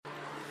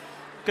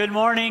Good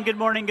morning, good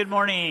morning, good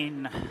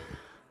morning.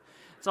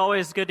 It's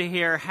always good to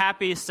hear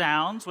happy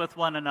sounds with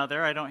one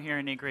another. I don't hear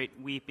any great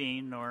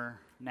weeping or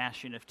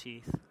gnashing of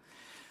teeth.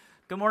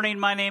 Good morning,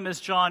 my name is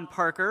John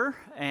Parker,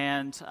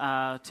 and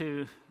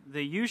to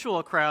the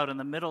usual crowd in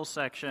the middle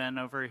section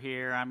over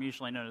here, I'm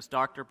usually known as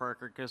Dr.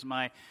 Parker because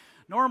my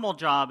normal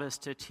job is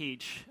to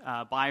teach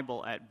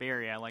Bible at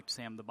Berry. I like to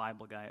say I'm the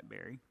Bible guy at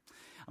Berry.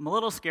 I'm a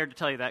little scared to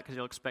tell you that because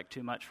you'll expect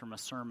too much from a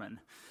sermon.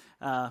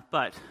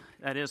 But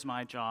that is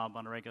my job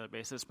on a regular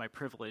basis, my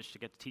privilege to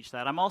get to teach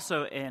that. I'm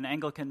also an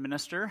Anglican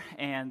minister,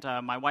 and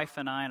my wife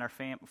and I and our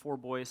 4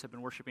 boys have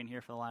been worshiping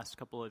here for the last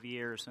couple of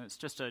years, and it's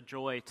just a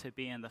joy to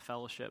be in the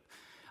fellowship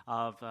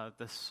of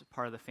this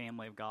part of the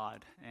family of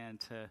God,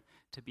 and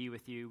to be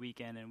with you week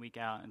in and week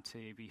out, and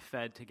to be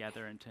fed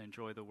together and to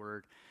enjoy the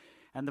Word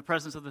and the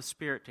presence of the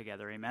Spirit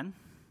together. Amen?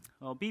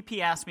 Well, BP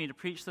asked me to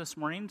preach this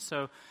morning,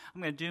 so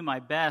I'm going to do my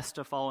best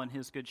to follow in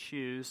his good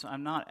shoes.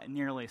 I'm not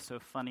nearly so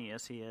funny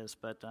as he is,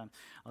 but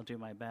I'll do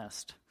my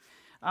best.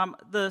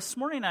 This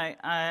morning,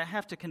 I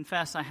have to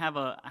confess, I have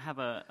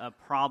a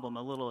problem,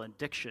 a little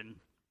addiction.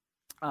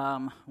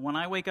 When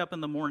I wake up in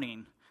the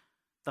morning,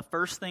 the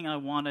first thing I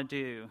want to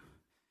do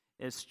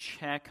is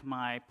check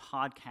my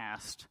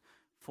podcast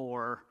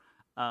for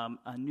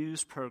a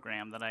news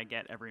program that I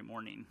get every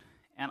morning.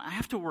 And I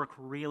have to work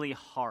really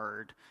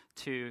hard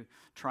to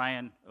try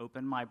and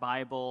open my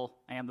Bible.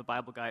 I am the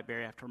Bible guy at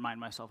Berry. I have to remind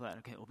myself of that.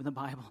 Okay, open the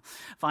Bible.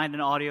 Find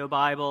an audio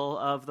Bible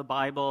of the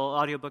Bible,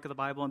 audiobook of the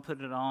Bible, and put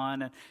it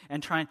on.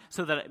 And try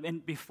so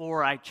that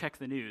before I check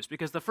the news.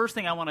 Because the first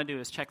thing I want to do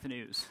is check the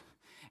news.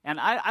 And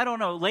I don't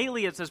know,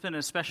 lately it's been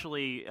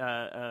especially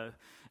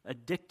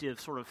addictive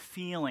sort of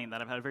feeling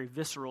that I've had, a very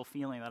visceral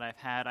feeling that I've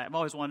had. I've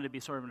always wanted to be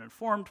sort of an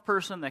informed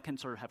person that can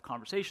sort of have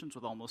conversations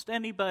with almost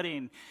anybody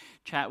and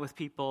chat with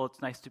people.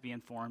 It's nice to be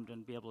informed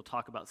and be able to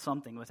talk about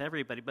something with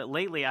everybody. But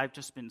lately I've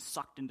just been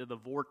sucked into the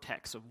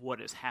vortex of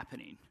what is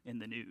happening in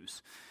the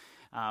news.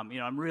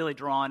 I'm really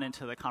drawn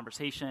into the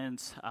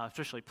conversations,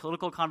 especially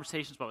political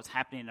conversations about what's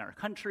happening in our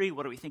country.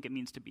 What do we think it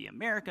means to be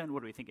American? What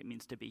do we think it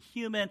means to be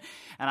human?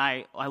 And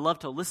I love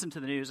to listen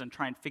to the news and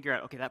try and figure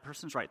out, okay, that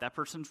person's right, that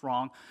person's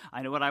wrong.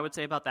 I know what I would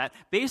say about that.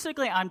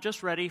 Basically, I'm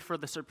just ready for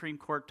the Supreme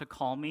Court to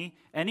call me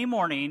any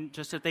morning,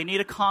 just if they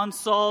need a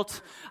consult,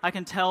 I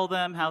can tell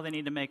them how they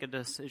need to make a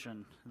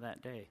decision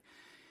that day.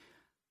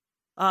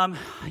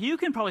 You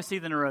can probably see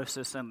the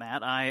neurosis in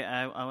that.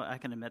 I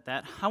can admit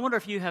that. I wonder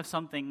if you have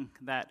something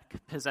that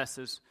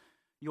possesses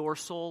your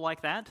soul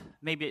like that.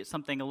 Maybe it's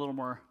something a little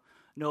more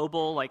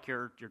noble, like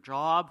your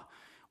job,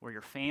 or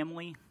your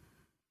family,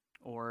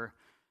 or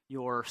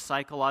your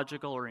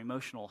psychological or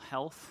emotional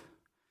health.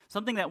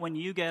 Something that when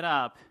you get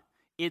up,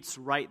 it's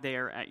right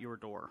there at your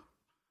door,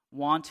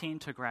 wanting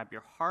to grab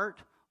your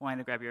heart, wanting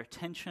to grab your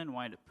attention,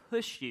 wanting to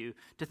push you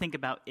to think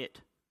about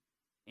it.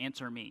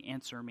 Answer me,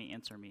 answer me,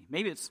 answer me.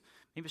 Maybe it's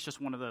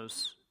just one of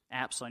those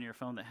apps on your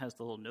phone that has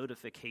the little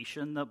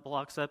notification that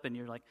blocks up and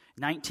you're like,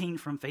 19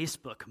 from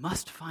Facebook,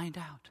 must find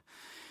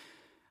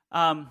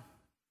out.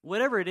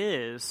 Whatever it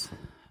is,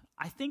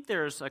 I think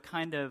there's a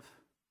kind of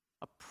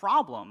a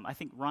problem. I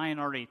think Ryan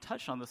already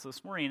touched on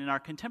this morning. In our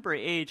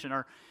contemporary age, in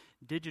our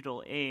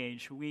digital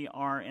age, we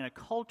are in a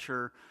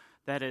culture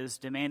that is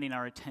demanding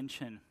our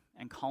attention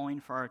and calling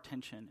for our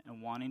attention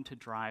and wanting to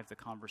drive the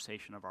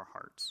conversation of our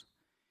hearts.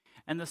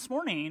 And this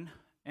morning,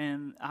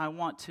 I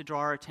want to draw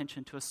our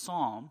attention to a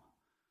psalm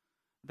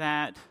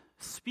that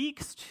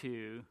speaks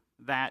to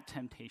that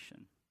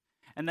temptation,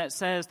 and that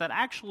says that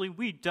actually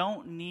we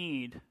don't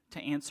need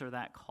to answer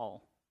that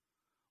call.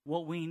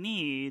 What we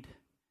need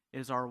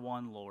is our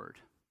one Lord,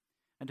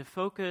 and to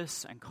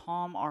focus and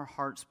calm our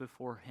hearts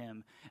before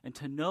Him, and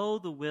to know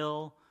the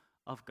will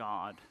of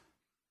God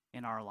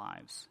in our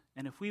lives.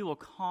 And if we will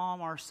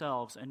calm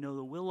ourselves and know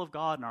the will of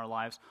God in our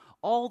lives,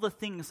 all the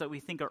things that we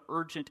think are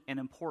urgent and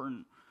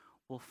important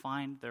will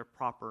find their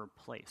proper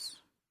place.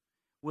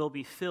 We'll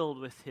be filled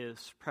with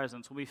His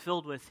presence. We'll be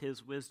filled with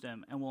His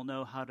wisdom, and we'll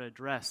know how to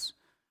address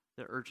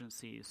the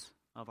urgencies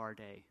of our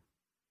day.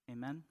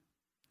 Amen?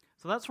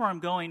 So that's where I'm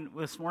going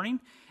this morning,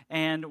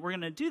 and we're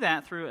going to do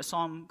that through a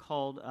psalm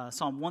called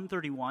Psalm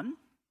 131.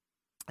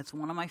 It's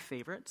one of my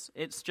favorites.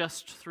 It's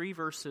just 3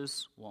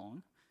 verses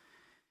long.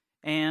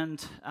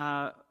 And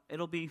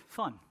it'll be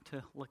fun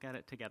to look at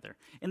it together.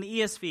 In the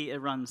ESV, it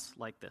runs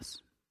like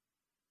this.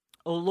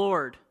 O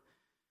Lord,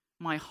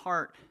 my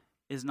heart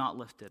is not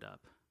lifted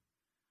up.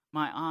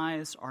 My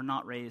eyes are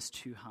not raised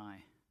too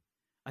high.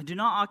 I do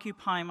not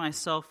occupy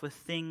myself with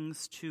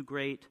things too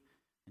great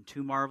and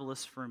too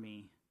marvelous for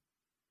me,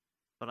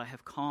 but I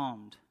have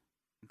calmed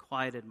and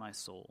quieted my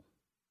soul.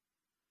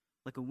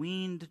 Like a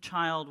weaned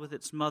child with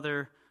its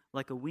mother,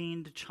 like a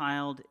weaned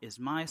child is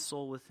my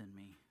soul within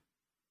me.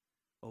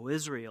 O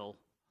Israel,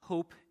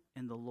 hope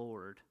in the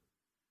Lord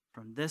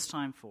from this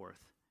time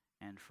forth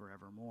and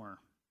forevermore.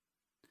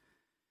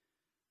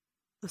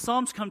 The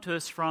Psalms come to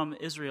us from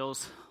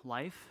Israel's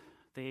life.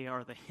 They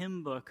are the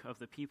hymn book of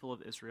the people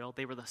of Israel.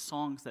 They were the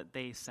songs that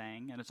they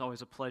sang, and it's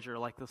always a pleasure,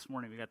 like this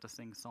morning we got to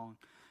sing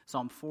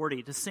Psalm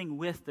 40, to sing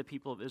with the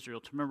people of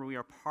Israel, to remember we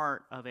are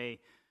part of a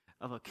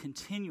of a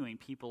continuing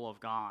people of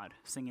God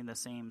singing the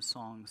same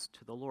songs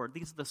to the Lord.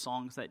 These are the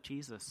songs that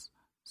Jesus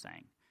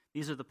sang.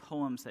 These are the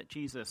poems that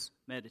Jesus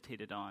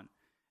meditated on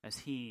as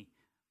he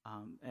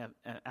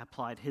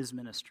applied his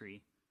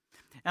ministry.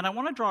 And I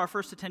want to draw our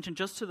first attention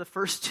just to the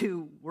first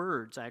two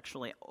words,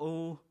 actually,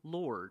 O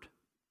Lord.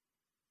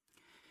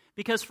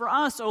 Because for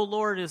us, O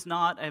Lord is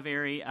not a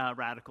very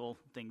radical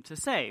thing to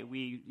say.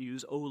 We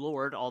use O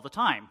Lord all the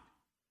time.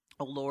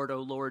 O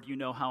Lord, you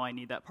know how I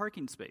need that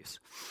parking space.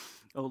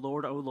 O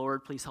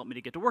Lord, please help me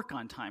to get to work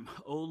on time.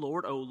 O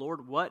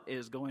Lord, what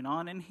is going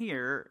on in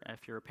here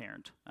if you're a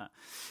parent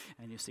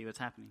and you see what's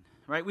happening,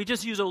 right? We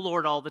just use O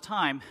Lord all the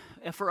time.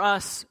 And for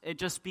us, it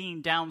just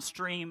being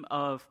downstream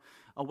of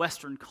a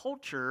Western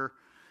culture,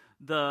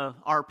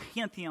 our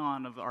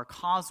pantheon of our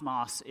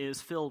cosmos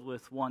is filled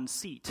with one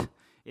seat.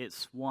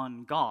 It's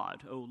one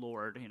God, O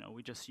Lord.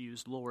 We just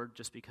use Lord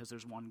just because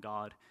there's one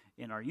God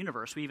in our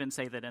universe. We even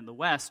say that in the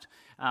West,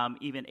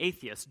 even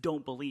atheists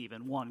don't believe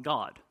in one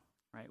God.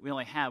 Right? We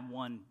only have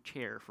one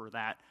chair for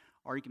that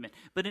argument.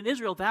 But in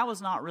Israel, that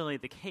was not really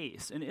the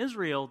case. In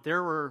Israel,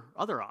 there were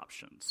other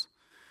options.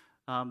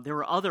 There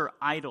were other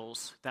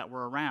idols that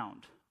were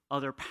around,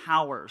 other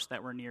powers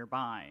that were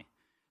nearby,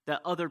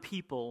 that other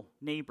people,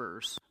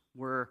 neighbors,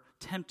 were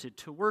tempted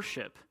to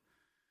worship.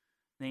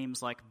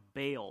 Names like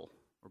Baal,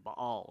 or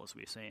Baal, as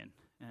we say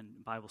in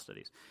Bible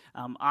studies.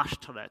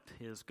 Ashtoreth,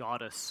 his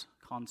goddess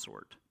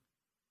consort.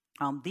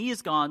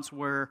 These gods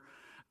were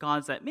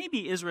gods that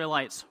maybe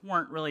Israelites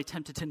weren't really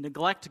tempted to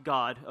neglect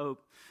God,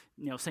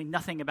 say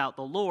nothing about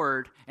the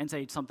Lord and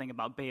say something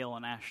about Baal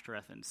and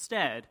Ashtoreth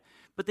instead,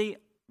 but they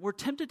were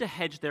tempted to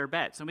hedge their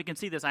bets. And we can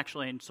see this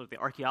actually in sort of the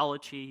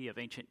archaeology of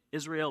ancient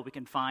Israel. We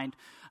can find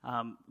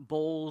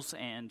bowls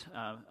and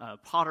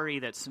pottery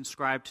that's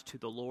inscribed to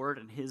the Lord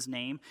and his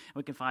name. And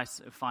we can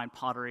find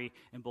pottery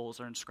and bowls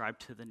that are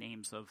inscribed to the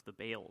names of the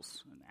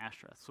Baals and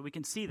Ashtoreth. So we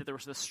can see that there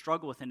was this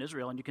struggle within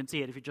Israel, and you can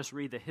see it if you just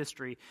read the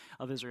history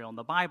of Israel in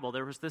the Bible.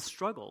 There was this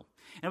struggle.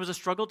 And it was a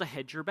struggle to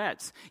hedge your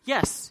bets.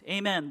 Yes,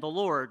 amen, the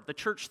Lord, the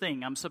church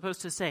thing, I'm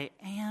supposed to say,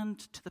 and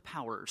to the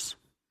powers.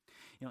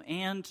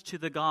 And to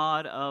the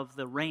God of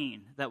the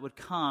rain that would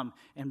come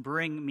and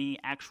bring me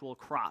actual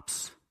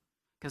crops.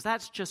 Because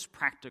that's just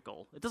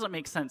practical. It doesn't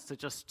make sense to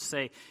just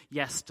say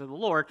yes to the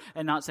Lord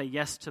and not say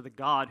yes to the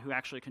God who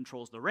actually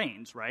controls the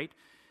rains, right?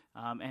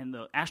 And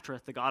the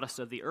Ashtoreth, the goddess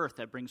of the earth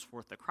that brings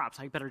forth the crops.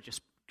 I better just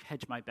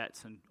hedge my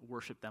bets and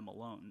worship them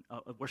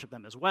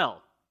as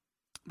well.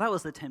 That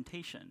was the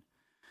temptation.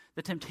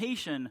 The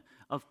temptation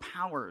of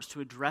powers to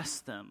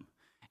address them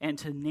and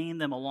to name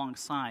them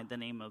alongside the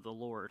name of the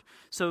Lord.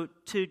 So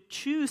to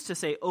choose to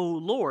say, O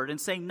Lord,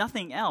 and say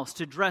nothing else,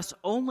 to dress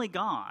only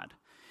God,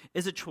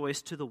 is a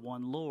choice to the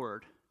one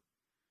Lord.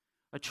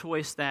 A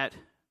choice that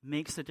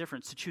makes a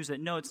difference, to choose that,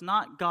 no,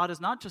 God is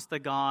not just the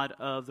God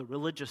of the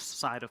religious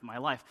side of my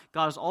life.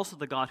 God is also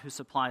the God who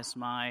supplies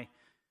my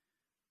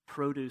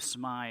produce,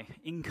 my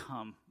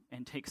income,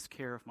 and takes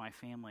care of my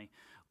family.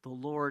 The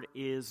Lord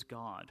is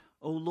God.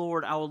 O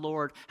Lord, our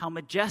Lord, how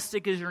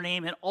majestic is your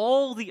name in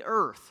all the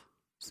earth,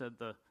 said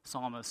the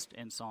psalmist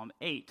in Psalm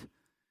 8,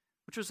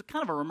 which was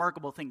kind of a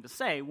remarkable thing to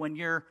say when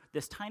you're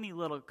this tiny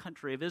little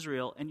country of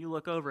Israel and you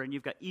look over and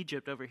you've got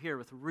Egypt over here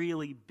with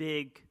really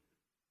big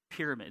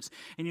pyramids,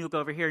 and you look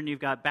over here and you've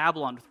got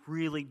Babylon with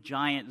really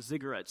giant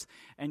ziggurats,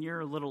 and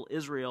you're little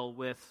Israel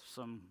with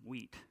some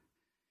wheat.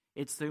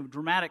 It's the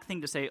dramatic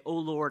thing to say, O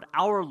Lord,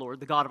 our Lord,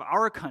 the God of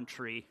our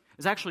country,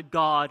 is actually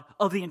God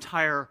of the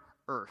entire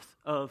earth,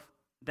 of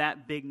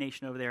that big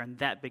nation over there and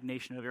that big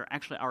nation over there.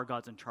 Actually, our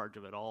God's in charge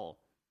of it all.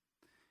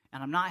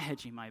 And I'm not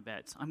hedging my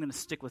bets. I'm going to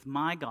stick with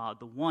my God,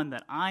 the one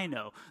that I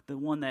know, the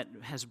one that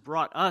has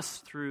brought us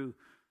through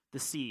the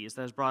seas,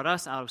 that has brought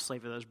us out of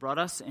slavery, that has brought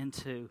us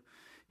into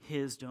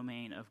his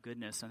domain of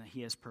goodness, and that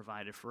he has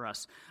provided for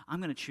us.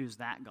 I'm going to choose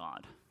that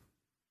God.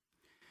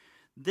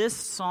 This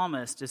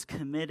psalmist is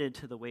committed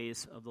to the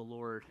ways of the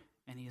Lord,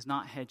 and he is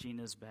not hedging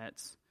his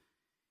bets.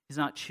 He's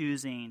not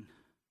choosing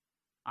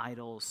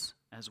idols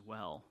as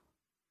well.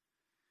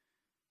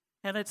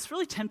 And it's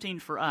really tempting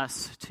for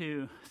us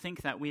to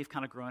think that we've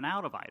kind of grown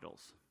out of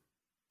idols.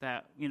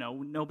 That, you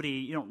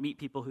don't meet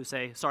people who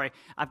say, sorry,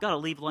 I've got to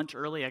leave lunch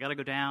early. I got to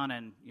go down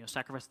and,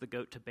 sacrifice the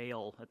goat to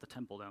Baal at the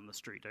temple down the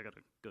street. I got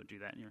to go do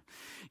that.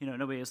 And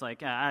nobody is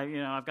like,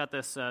 I've got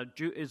this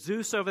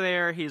Zeus over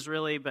there. He's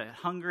really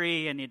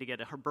hungry. I need to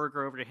get a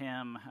burger over to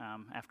him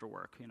after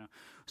work.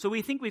 So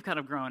we think we've kind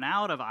of grown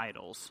out of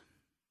idols.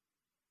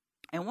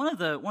 And one of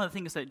the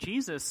things that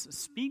Jesus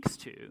speaks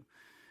to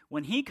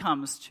when he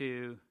comes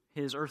to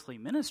his earthly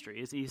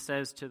ministry is he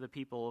says to the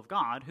people of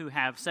God who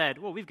have said,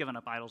 well, we've given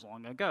up idols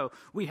long ago.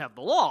 We have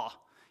the law.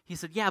 He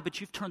said, yeah,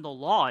 but you've turned the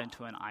law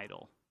into an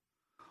idol.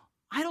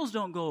 Idols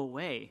don't go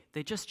away.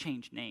 They just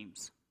change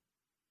names.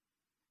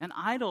 And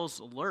idols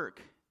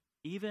lurk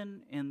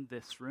even in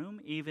this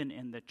room, even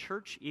in the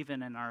church,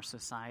 even in our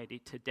society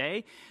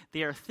today.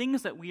 They are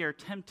things that we are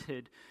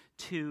tempted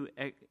to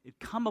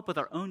come up with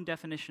our own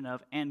definition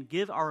of and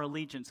give our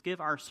allegiance,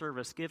 give our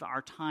service, give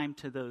our time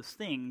to those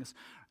things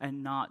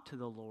and not to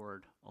the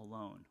Lord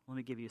alone. Let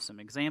me give you some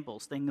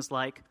examples. Things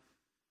like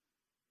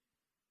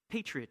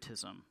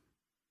patriotism,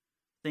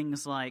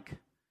 things like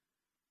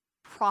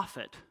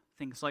profit,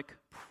 things like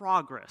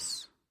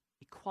progress,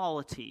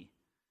 equality,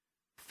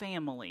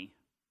 family,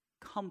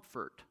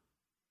 comfort.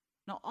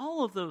 Now,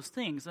 all of those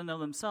things in and of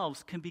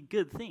themselves can be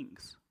good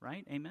things,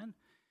 right? Amen?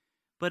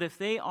 But if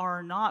they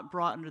are not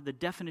brought under the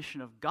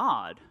definition of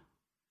God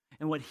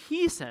and what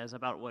He says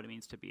about what it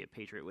means to be a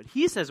patriot, what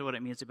He says what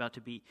it means about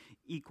to be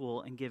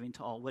equal and giving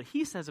to all, what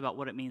He says about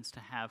what it means to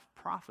have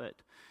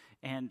profit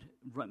and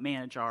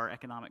manage our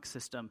economic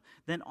system,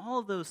 then all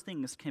of those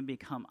things can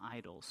become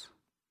idols.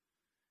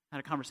 I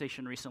had a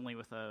conversation recently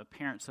with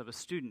parents of a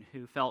student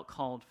who felt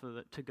called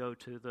to go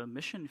to the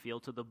mission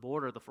field, to the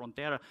border, the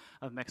frontera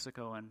of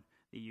Mexico and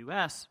the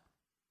U.S.,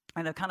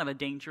 and a kind of a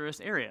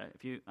dangerous area.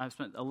 I've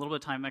spent a little bit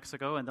of time in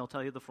Mexico, and they'll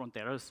tell you the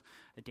frontera is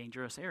a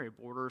dangerous area.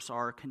 Borders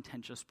are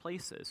contentious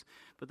places.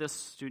 But this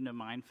student of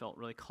mine felt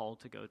really called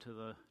to go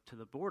to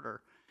the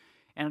border.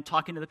 And I'm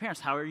talking to the parents,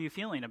 how are you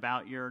feeling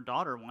about your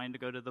daughter wanting to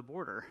go to the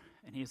border?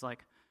 And he's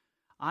like,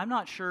 I'm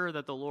not sure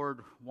that the Lord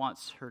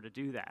wants her to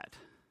do that.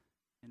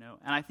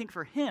 And I think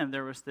for him,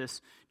 there was this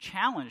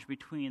challenge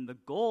between the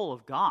goal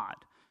of God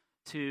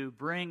to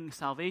bring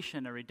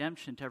salvation and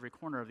redemption to every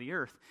corner of the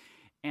earth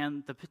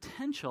and the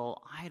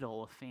potential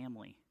idol of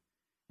family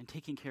and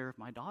taking care of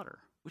my daughter,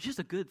 which is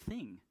a good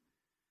thing.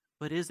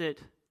 But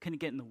can it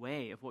get in the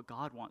way of what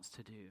God wants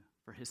to do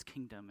for His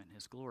kingdom and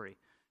His glory?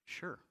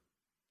 Sure.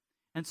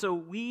 And so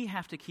we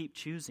have to keep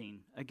choosing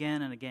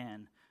again and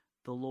again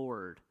the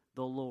Lord,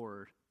 the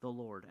Lord, the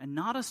Lord, and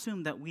not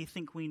assume that we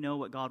think we know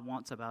what God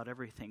wants about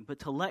everything, but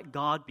to let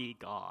God be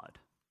God.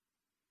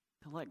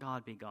 To let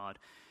God be God.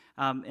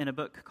 In a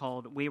book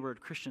called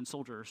Wayward Christian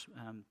Soldiers,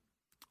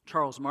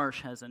 Charles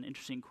Marsh has an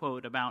interesting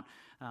quote about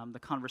the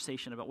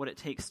conversation about what it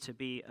takes to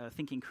be a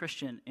thinking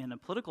Christian in a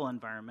political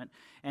environment.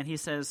 And he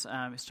says,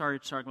 he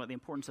started talking about the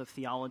importance of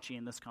theology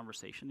in this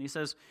conversation. He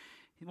says,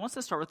 he wants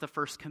to start with the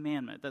first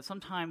commandment, that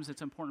sometimes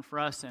it's important for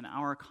us in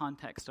our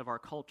context of our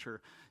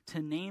culture to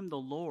name the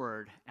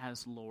Lord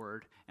as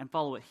Lord and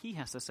follow what He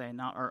has to say,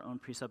 not our own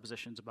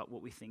presuppositions about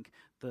what we think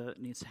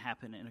needs to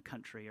happen in a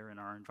country or in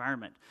our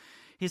environment.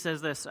 He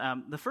says this,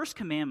 the first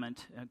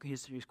commandment,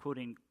 he's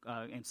quoting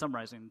and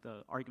summarizing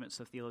the arguments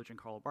of theologian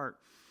Karl Barth,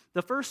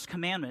 the first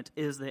commandment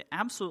is the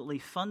absolutely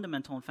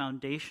fundamental and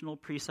foundational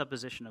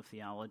presupposition of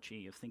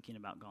theology, of thinking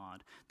about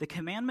God. The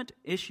commandment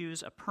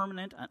issues a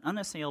permanent and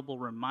unassailable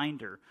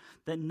reminder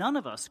that none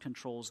of us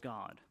controls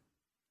God,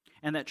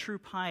 and that true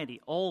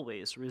piety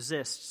always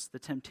resists the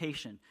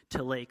temptation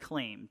to lay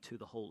claim to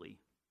the holy.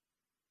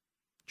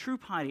 True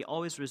piety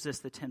always resists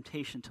the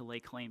temptation to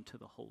lay claim to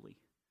the holy.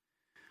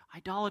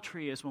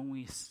 Idolatry is when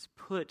we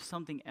put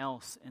something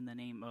else in the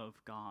name of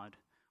God.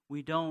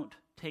 We don't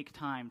take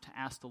time to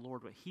ask the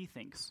Lord what He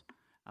thinks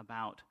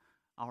about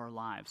our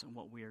lives and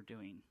what we are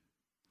doing.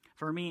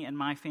 For me and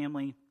my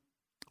family,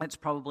 it's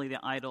probably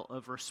the idol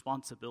of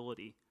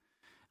responsibility.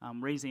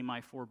 Raising my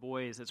 4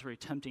 boys, it's very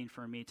tempting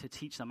for me to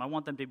teach them. I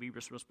want them to be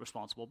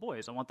responsible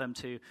boys. I want them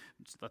to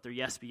let their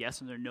yes be yes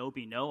and their no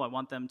be no. I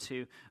want them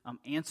to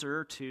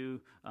answer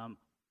to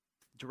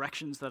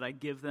directions that I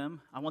give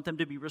them. I want them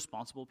to be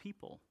responsible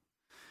people.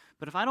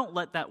 But if I don't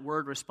let that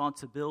word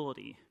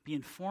responsibility be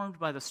informed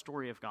by the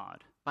story of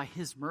God, by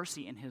His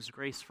mercy and His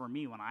grace for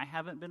me when I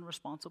haven't been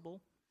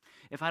responsible,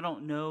 if I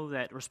don't know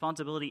that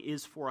responsibility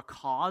is for a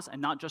cause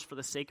and not just for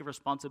the sake of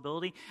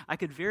responsibility, I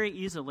could very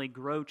easily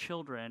grow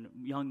children,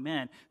 young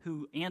men,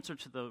 who answer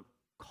to the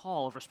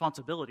call of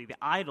responsibility, the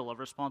idol of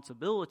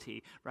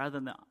responsibility, rather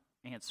than the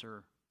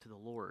answer to the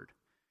Lord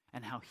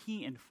and how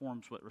He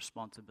informs what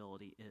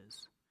responsibility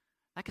is.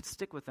 That could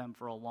stick with them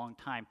for a long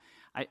time.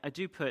 I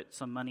do put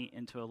some money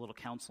into a little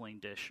counseling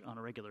dish on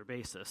a regular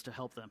basis to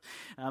help them.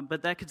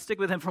 But that could stick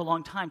with them for a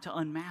long time to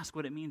unmask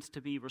what it means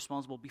to be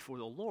responsible before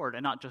the Lord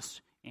and not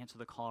just answer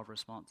the call of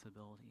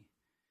responsibility.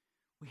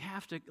 We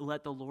have to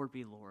let the Lord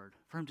be Lord,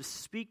 for Him to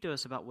speak to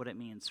us about what it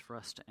means for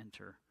us to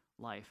enter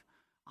life.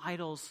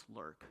 Idols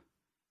lurk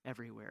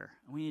everywhere,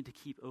 and we need to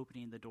keep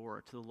opening the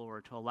door to the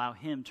Lord to allow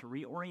Him to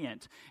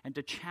reorient and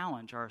to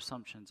challenge our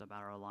assumptions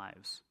about our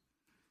lives.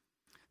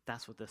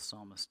 That's what this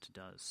psalmist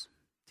does,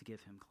 to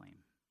give Him claim.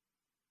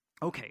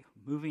 Okay,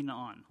 moving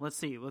on. Let's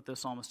see what the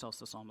psalmist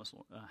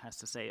has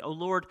to say. O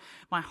Lord,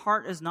 my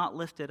heart is not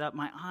lifted up.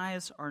 My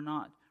eyes are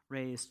not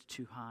raised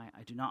too high.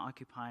 I do not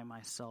occupy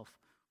myself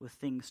with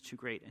things too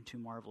great and too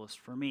marvelous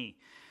for me.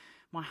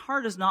 My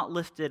heart is not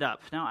lifted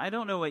up. Now, I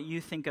don't know what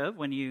you think of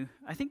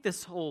I think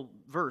this whole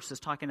verse is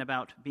talking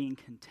about being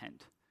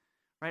content,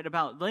 right?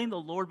 About letting the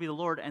Lord be the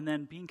Lord and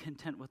then being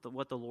content with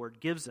what the Lord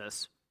gives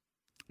us.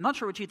 I'm not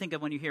sure what you think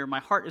of when you hear, my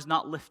heart is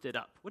not lifted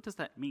up. What does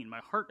that mean? My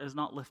heart is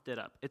not lifted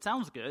up. It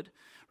sounds good,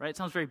 right? It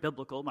sounds very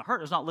biblical. My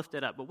heart is not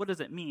lifted up. But what does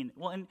it mean?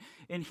 Well,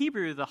 in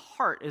Hebrew, the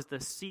heart is the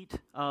seat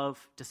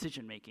of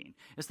decision-making.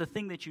 It's the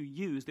thing that you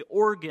use, the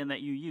organ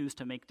that you use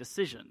to make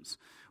decisions.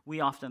 We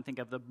often think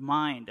of the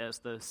mind as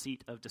the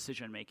seat of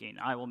decision-making.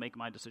 I will make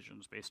my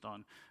decisions based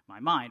on my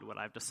mind, what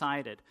I've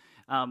decided.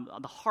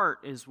 The heart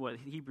is what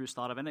Hebrews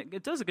thought of, and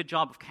it does a good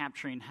job of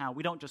capturing how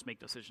we don't just make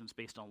decisions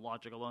based on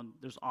logic alone.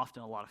 There's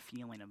often a lot of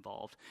feeling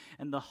involved.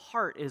 And the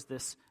heart is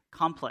this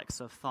complex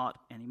of thought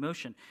and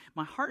emotion.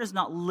 My heart is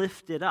not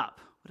lifted up.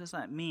 What does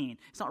that mean?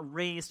 It's not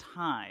raised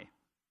high.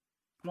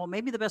 Well,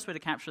 maybe the best way to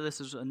capture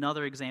this is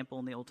another example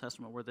in the Old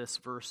Testament where this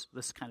verse,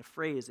 this kind of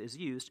phrase is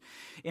used.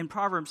 In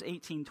Proverbs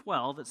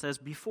 18:12, it says,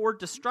 before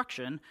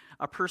destruction,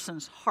 a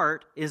person's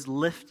heart is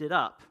lifted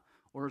up.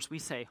 Or as we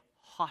say,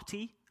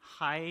 haughty,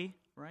 high,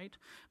 right?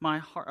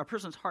 A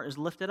person's heart is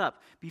lifted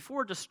up.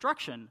 Before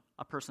destruction,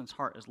 a person's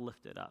heart is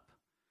lifted up.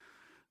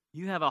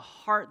 You have a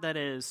heart that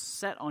is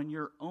set on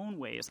your own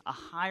ways, a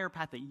higher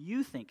path that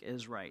you think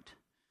is right.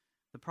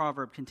 The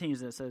proverb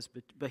continues and it says,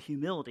 but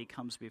humility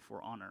comes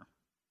before honor.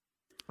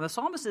 The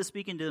psalmist is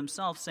speaking to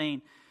himself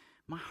saying,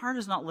 my heart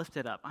is not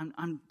lifted up.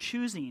 I'm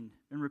choosing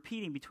and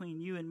repeating between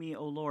you and me,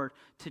 O Lord,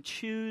 to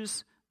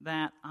choose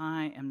that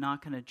I am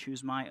not going to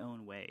choose my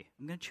own way.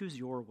 I'm going to choose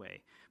your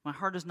way. My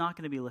heart is not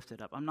going to be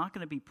lifted up. I'm not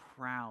going to be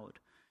proud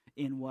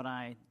in what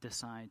I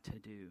decide to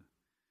do.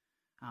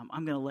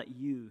 I'm going to let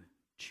you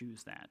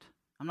choose that.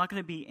 I'm not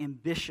going to be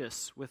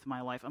ambitious with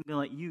my life. I'm going to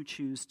let you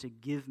choose to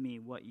give me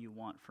what you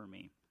want for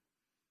me.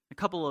 A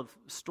couple of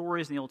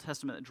stories in the Old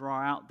Testament that draw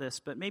out this,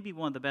 but maybe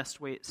one of the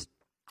best ways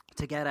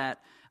to get at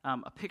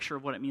a picture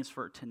of what it means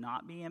for it to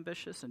not be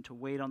ambitious and to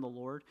wait on the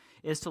Lord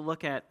is to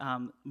look at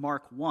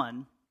Mark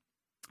 1.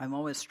 I'm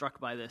always struck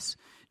by this.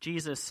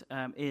 Jesus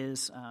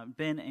is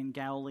been in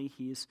Galilee.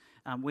 He's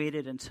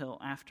waited until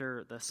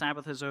after the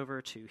Sabbath is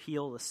over to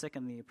heal the sick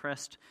and the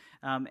oppressed.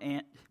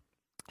 And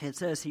it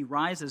says he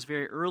rises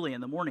very early in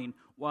the morning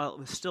while it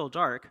was still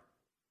dark.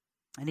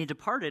 And he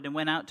departed and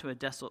went out to a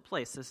desolate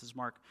place. This is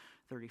Mark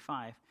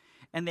 35.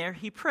 And there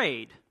he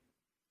prayed.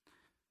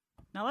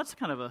 Now that's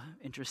kind of an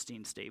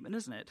interesting statement,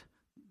 isn't it?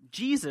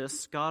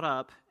 Jesus got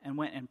up and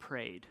went and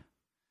prayed.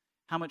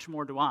 How much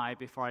more do I,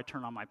 before I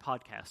turn on my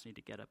podcast, need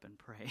to get up and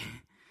pray?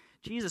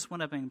 Jesus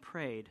went up and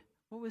prayed.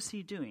 What was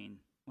he doing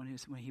when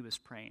he was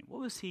praying?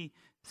 What was he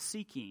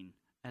seeking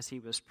as he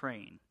was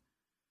praying?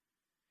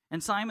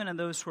 And Simon and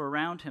those who were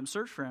around him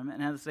searched for him,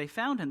 and as they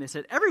found him, they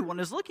said, everyone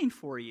is looking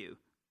for you.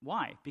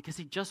 Why? Because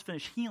he just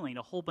finished healing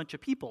a whole bunch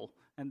of people,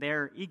 and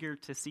they're eager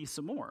to see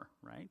some more,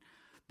 right?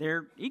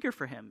 They're eager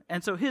for him.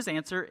 And so his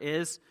answer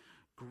is,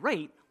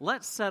 great,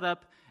 let's set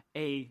up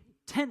a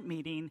tent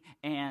meeting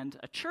and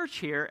a church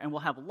here, and we'll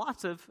have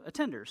lots of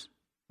attenders.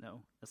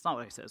 No, that's not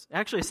what he says. It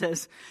actually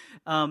says,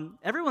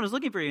 everyone is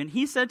looking for you. And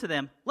he said to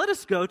them, let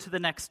us go to the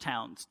next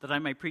towns, that I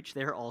may preach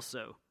there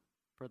also,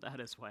 for that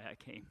is why I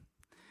came.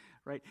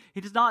 Right? He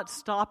is not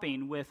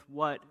stopping with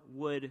what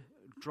would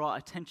draw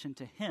attention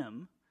to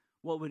him,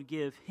 what would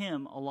give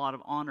him a lot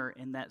of honor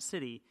in that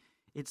city.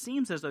 It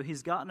seems as though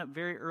he's gotten up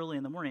very early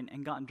in the morning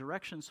and gotten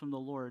directions from the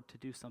Lord to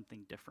do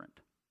something different,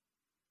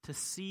 to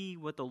see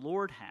what the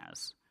Lord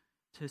has,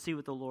 to see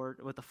what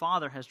the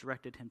Father has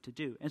directed him to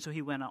do. And so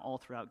he went out all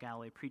throughout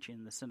Galilee, preaching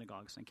in the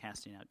synagogues and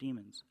casting out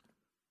demons.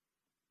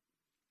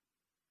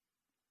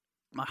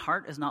 My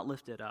heart is not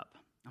lifted up.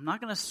 I'm not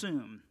going to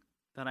assume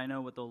that I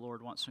know what the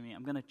Lord wants from me.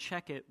 I'm going to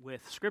check it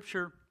with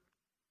Scripture,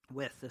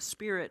 with the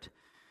Spirit,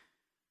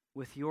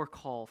 with your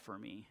call for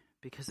me,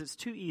 because it's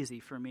too easy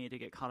for me to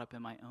get caught up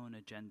in my own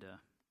agenda.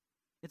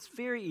 It's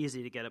very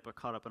easy to get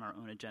caught up in our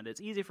own agenda.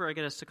 It's easy for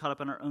us to get caught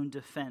up in our own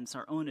defense,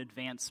 our own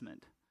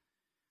advancement.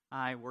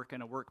 I work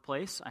in a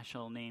workplace. I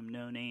shall name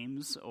no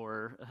names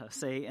or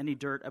say any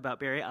dirt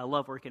about Barry. I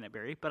love working at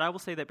Barry, but I will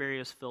say that Barry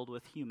is filled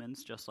with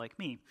humans just like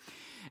me.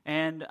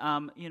 And,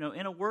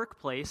 in a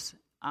workplace,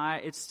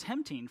 it's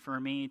tempting for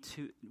me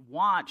to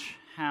watch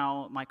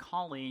how my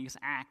colleagues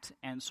act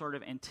and sort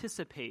of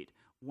anticipate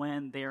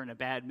when they're in a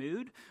bad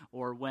mood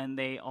or when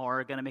they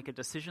are going to make a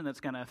decision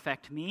that's going to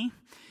affect me.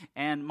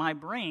 And my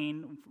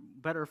brain,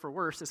 better for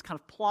worse, is kind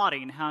of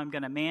plotting how I'm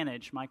going to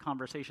manage my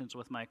conversations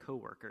with my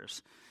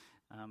coworkers.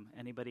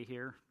 Anybody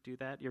here do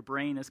that? Your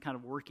brain is kind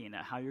of working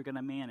at how you're going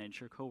to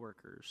manage your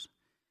coworkers.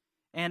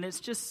 And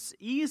it's just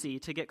easy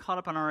to get caught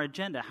up on our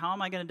agenda. How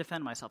am I going to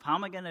defend myself? How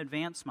am I going to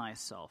advance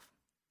myself?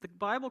 The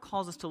Bible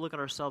calls us to look at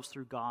ourselves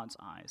through God's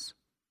eyes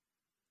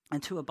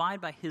and to abide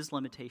by his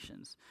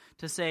limitations,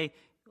 to say,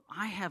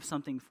 I have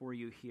something for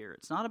you here.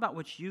 It's not about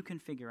what you can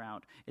figure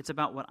out. It's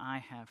about what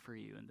I have for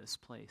you in this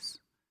place.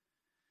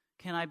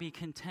 Can I be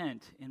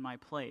content in my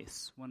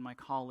place when my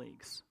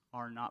colleagues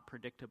are not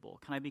predictable?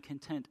 Can I be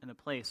content in a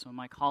place when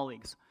my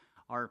colleagues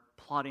are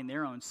plotting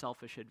their own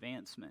selfish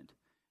advancement?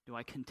 Do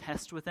I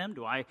contest with them?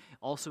 Do I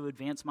also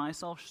advance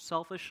myself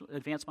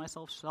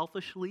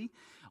selfishly?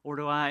 Or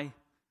do I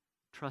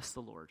trust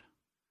the Lord?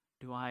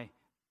 Do I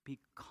be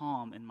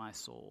calm in my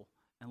soul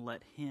and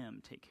let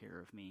him take care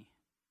of me?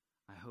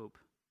 I hope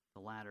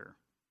the latter.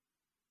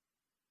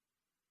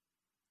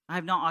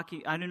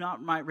 I do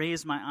not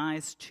raise my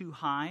eyes too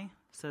high,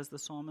 says the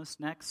psalmist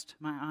next.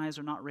 My eyes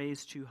are not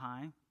raised too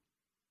high.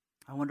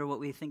 I wonder what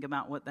we think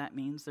about what that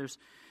means. There's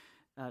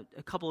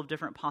a couple of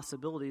different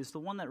possibilities. The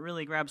one that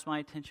really grabs my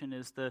attention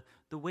is the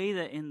way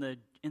that in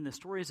the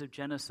stories of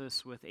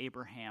Genesis with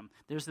Abraham,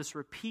 there's this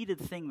repeated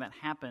thing that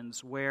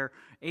happens where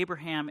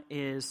Abraham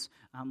is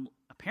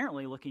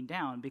apparently looking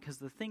down, because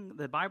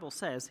the Bible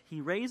says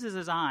he raises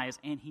his eyes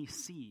and he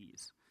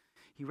sees.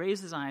 He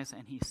raises his eyes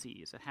and he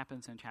sees. It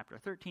happens in chapter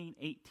 13,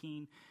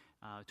 18,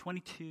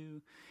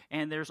 22.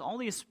 And there's all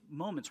these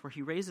moments where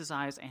he raises his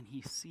eyes and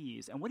he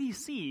sees. And what he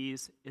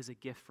sees is a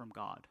gift from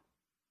God.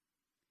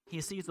 He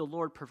sees the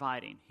Lord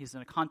providing. He's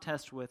in a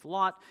contest with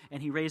Lot,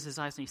 and he raises his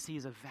eyes and he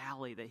sees a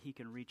valley that he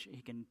can reach.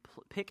 He can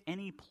pick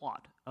any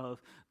plot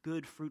of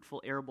good,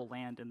 fruitful, arable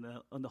land in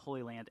the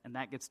Holy Land, and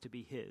that gets to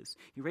be his.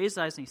 He raises his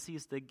eyes and he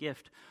sees the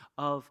gift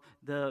of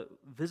the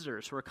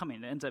visitors who are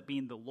coming. It ends up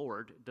being the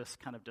Lord, this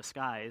kind of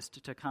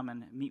disguised, to come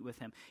and meet with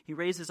him. He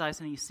raises his eyes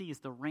and he sees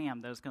the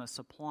ram that is going to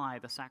supply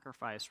the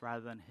sacrifice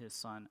rather than his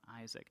son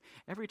Isaac.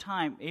 Every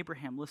time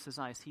Abraham lifts his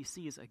eyes, he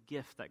sees a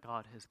gift that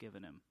God has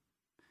given him.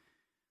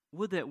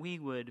 Would that we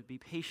would be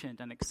patient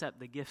and accept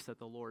the gifts that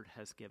the Lord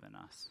has given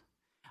us.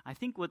 I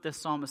think what this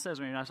psalmist says,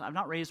 when he says, I've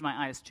not raised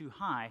my eyes too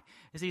high,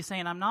 is he's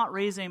saying, I'm not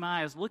raising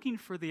my eyes looking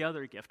for the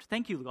other gift.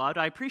 Thank you, God.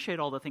 I appreciate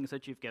all the things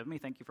that you've given me.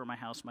 Thank you for my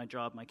house, my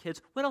job, my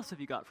kids. What else have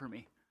you got for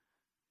me?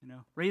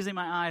 Raising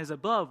my eyes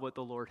above what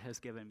the Lord has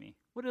given me.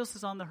 What else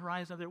is on the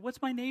horizon there?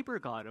 What's my neighbor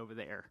got over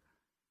there?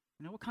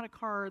 What kind of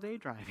car are they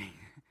driving?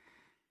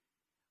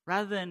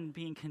 Rather than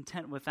being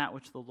content with that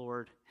which the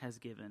Lord has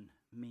given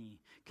me.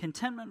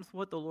 Contentment with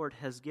what the Lord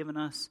has given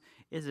us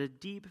is a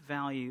deep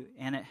value,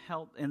 and it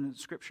helps in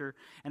Scripture,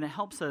 and it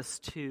helps us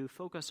to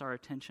focus our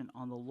attention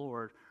on the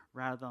Lord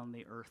rather than on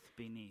the earth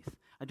beneath.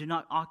 I do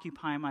not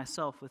occupy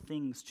myself with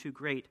things too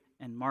great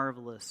and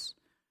marvelous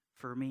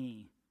for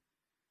me.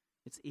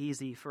 It's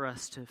easy for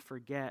us to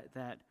forget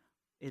that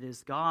it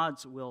is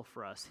God's will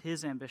for us,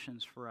 His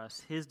ambitions for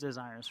us, His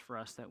desires for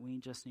us that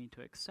we just need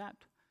to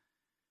accept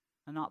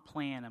and not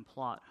plan and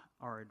plot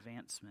our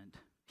advancement.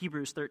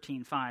 Hebrews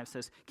 13:5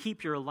 says,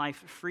 keep your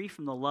life free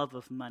from the love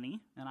of money,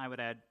 and I would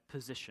add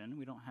position.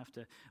 We don't have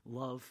to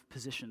love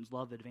positions,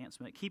 love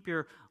advancement. Keep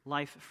your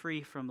life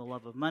free from the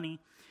love of money,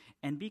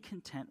 and be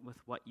content with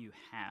what you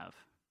have.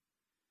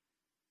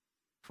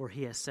 For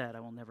he has said, I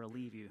will never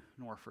leave you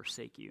nor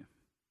forsake you.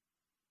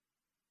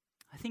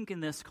 I think in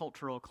this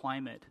cultural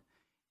climate,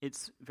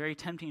 it's very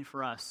tempting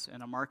for us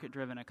in a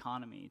market-driven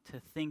economy to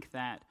think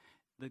that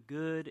the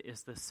good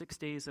is the 6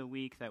 days a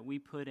week that we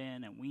put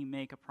in and we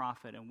make a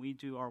profit and we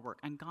do our work.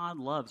 And God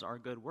loves our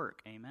good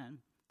work. Amen.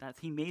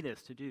 He made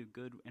us to do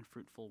good and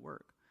fruitful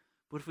work.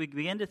 But if we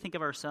begin to think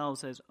of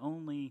ourselves as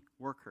only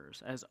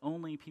workers, as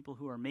only people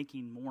who are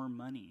making more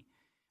money,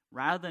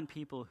 rather than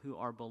people who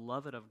are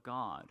beloved of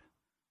God,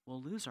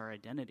 we'll lose our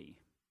identity.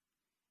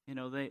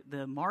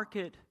 The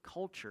market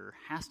culture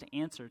has to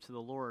answer to the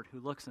Lord,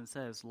 who looks and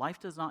says, life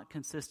does not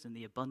consist in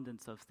the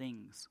abundance of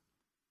things.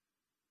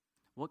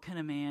 What can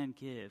a man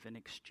give in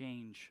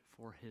exchange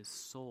for his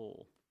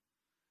soul?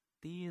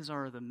 These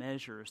are the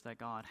measures that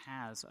God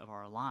has of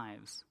our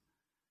lives,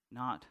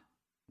 not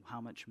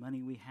how much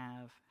money we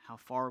have, how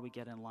far we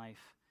get in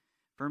life.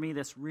 For me,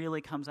 this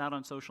really comes out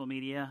on social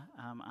media.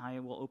 I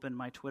will open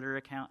my Twitter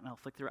account and I'll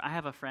flick through. I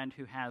have a friend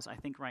who has, I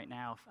think right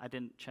now, if I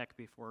didn't check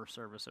before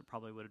service, it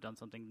probably would have done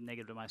something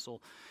negative to my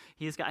soul.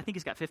 I think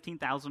he's got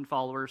 15,000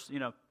 followers,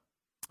 and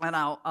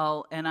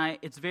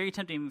it's very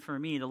tempting for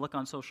me to look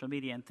on social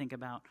media and think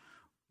about,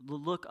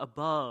 look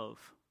above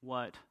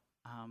what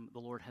the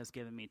Lord has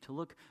given me, to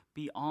look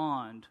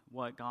beyond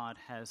what God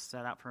has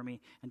set out for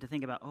me, and to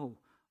think about,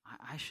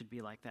 I should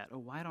be like that.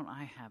 Why don't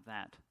I have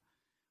that?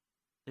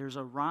 There's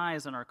a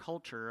rise in our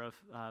culture of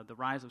the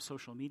rise of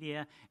social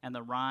media and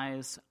the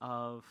rise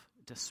of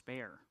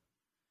despair,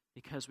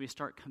 because we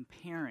start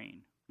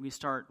comparing. We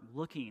start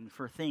looking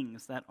for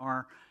things that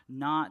are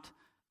not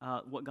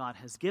what God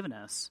has given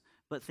us,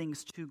 but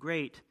things too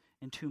great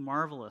and too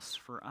marvelous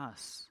for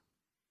us.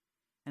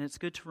 And it's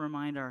good to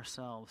remind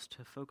ourselves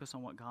to focus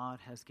on what God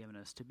has given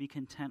us, to be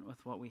content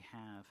with what we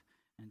have,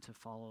 and to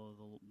follow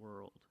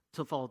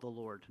the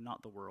Lord,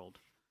 not the world.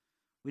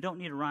 We don't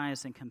need to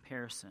rise in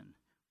comparison.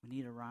 We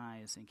need to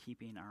rise in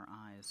keeping our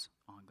eyes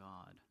on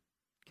God.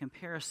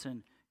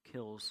 Comparison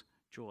kills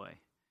joy.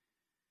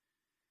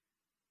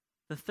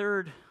 The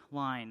third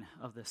line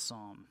of this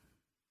psalm,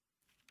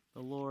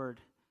 O Lord,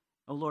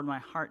 my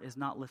heart is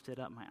not lifted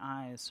up, my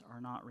eyes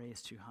are not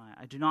raised too high.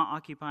 I do not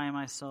occupy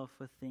myself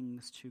with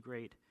things too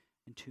great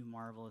and too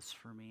marvelous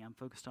for me. I'm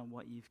focused on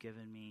what you've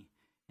given me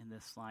in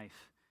this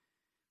life.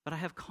 But I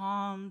have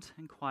calmed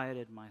and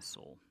quieted my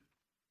soul.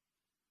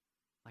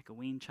 Like a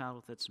weaned child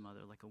with its mother,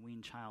 like a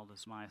weaned child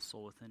is my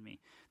soul within me.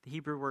 The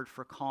Hebrew word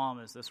for calm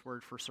is this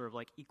word for sort of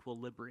like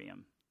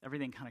equilibrium.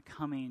 Everything kind of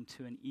coming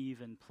to an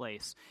even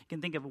place. You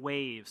can think of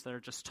waves that are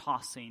just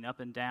tossing up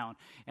and down.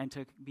 And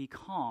to be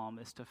calm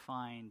is to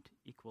find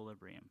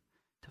equilibrium,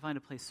 to find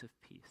a place of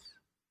peace.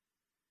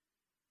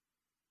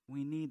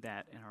 We need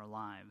that in our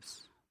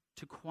lives.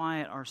 To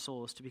quiet our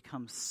souls, to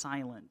become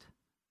silent,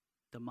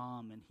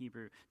 damam in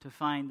Hebrew, to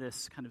find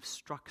this kind of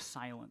struck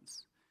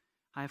silence.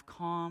 I have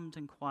calmed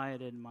and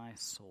quieted my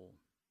soul.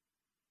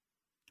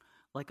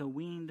 Like a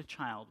weaned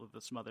child with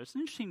its mother. It's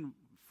an interesting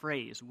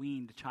phrase,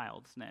 weaned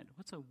child, isn't it?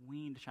 What's a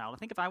weaned child? I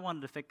think if I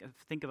wanted to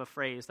think of a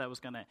phrase that was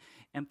going to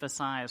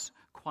emphasize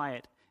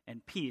quiet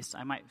and peace,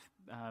 I might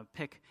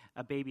pick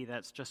a baby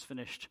that's just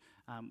finished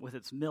with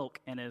its milk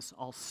and is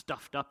all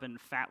stuffed up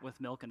and fat with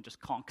milk and just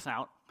conks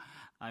out.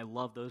 I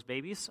love those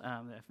babies.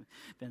 I've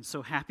been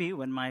so happy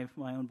when my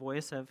own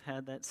boys have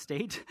had that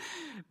state.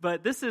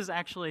 But this is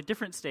actually a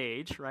different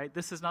stage, right?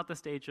 This is not the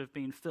stage of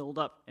being filled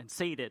up and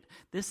sated.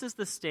 This is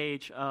the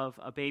stage of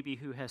a baby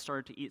who has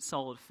started to eat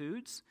solid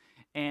foods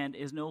and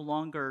is no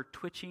longer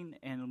twitching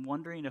and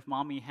wondering if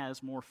mommy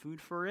has more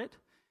food for it,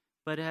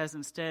 but has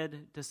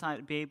instead decided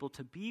to be able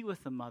to be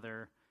with the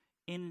mother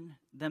in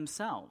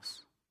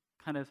themselves,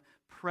 kind of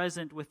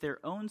present with their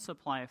own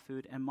supply of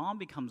food, and mom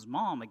becomes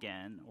mom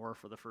again, or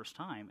for the first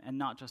time, and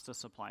not just a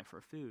supply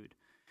for food.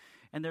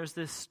 And there's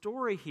this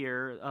story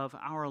here of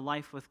our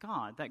life with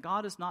God, that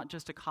God is not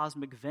just a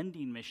cosmic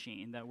vending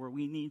machine that where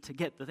we need to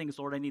get the things,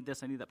 Lord, I need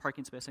this, I need that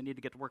parking space, I need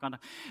to get to work on it,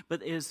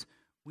 but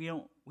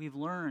we've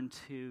learned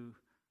to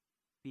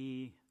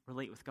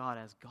relate with God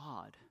as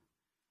God,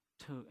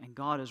 and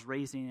God is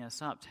raising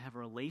us up to have a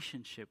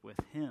relationship with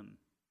Him,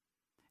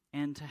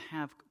 and to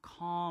have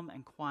calm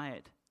and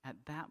quiet at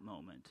that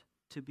moment,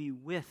 to be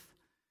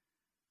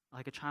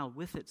like a child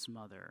with its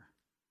mother,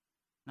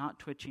 not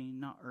twitching,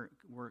 not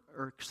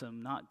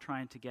irksome, not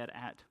trying to get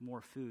at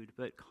more food,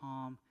 but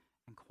calm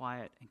and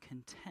quiet and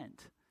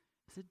content.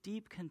 There's a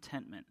deep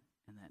contentment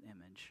in that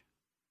image.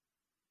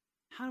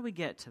 How do we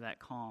get to that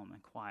calm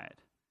and quiet?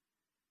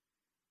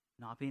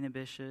 Not being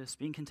ambitious,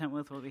 being content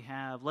with what we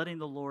have, letting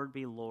the Lord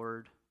be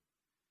Lord.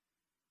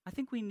 I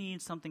think we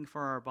need something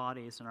for our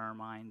bodies and our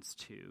minds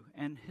too.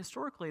 And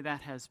historically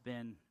that has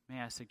been,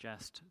 may I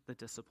suggest, the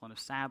discipline of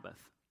Sabbath.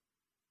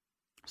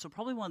 So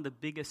probably one of the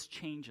biggest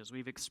changes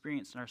we've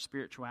experienced in our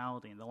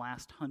spirituality in the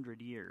last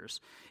 100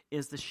 years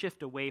is the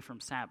shift away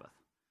from Sabbath.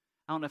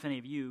 I don't know if any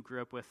of you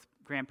grew up with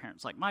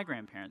grandparents like my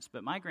grandparents,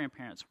 but my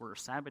grandparents were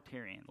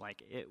Sabbatarian.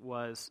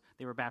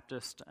 They were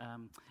Baptist.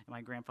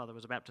 My grandfather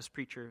was a Baptist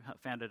preacher,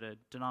 founded a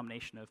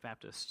denomination of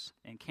Baptists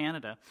in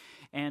Canada.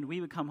 And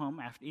we would come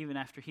home, even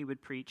after he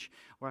would preach,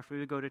 or after we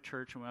would go to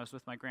church, and when I was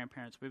with my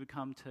grandparents, we would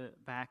come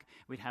back,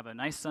 we'd have a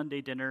nice Sunday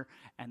dinner,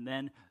 and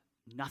then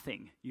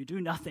nothing. You do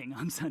nothing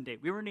on Sunday.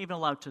 We weren't even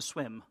allowed to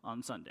swim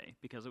on Sunday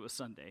because it was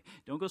Sunday.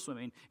 Don't go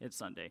swimming, it's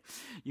Sunday.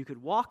 You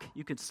could walk,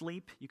 you could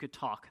sleep, you could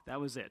talk. That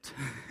was it.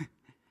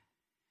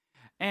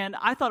 And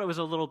I thought it was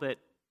a little bit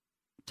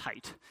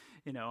tight.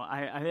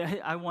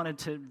 I wanted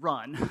to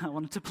run. I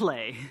wanted to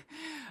play.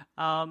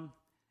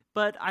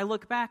 But I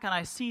look back and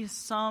I see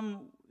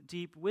some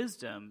deep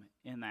wisdom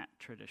in that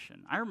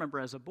tradition. I remember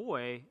as a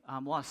boy, a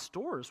lot of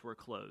stores were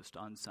closed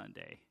on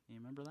Sunday. You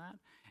remember that?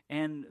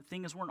 And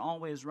things weren't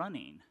always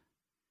running.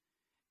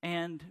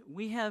 And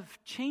we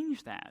have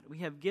changed that. We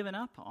have given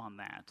up on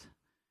that.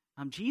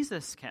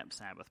 Jesus kept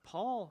Sabbath.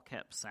 Paul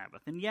kept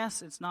Sabbath. And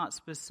yes, it's not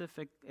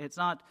specific. It's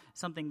not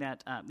something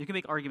that, you can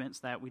make arguments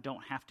that we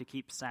don't have to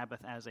keep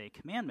Sabbath as a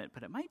commandment,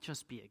 but it might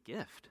just be a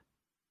gift.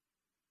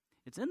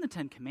 It's in the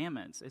Ten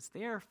Commandments. It's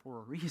there for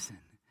a reason.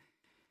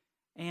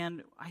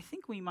 And I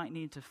think we might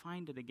need to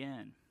find it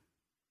again.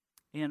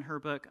 In her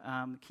book,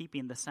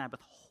 Keeping the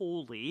Sabbath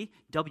Holy,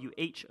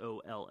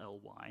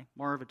 W-H-O-L-L-Y,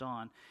 Marva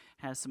Dawn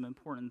has some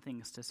important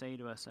things to say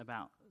to us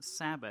about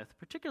Sabbath,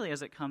 particularly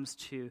as it comes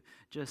to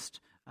just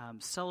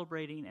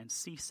celebrating and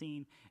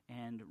ceasing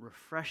and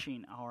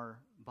refreshing our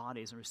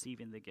bodies and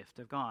receiving the gift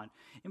of God.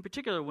 In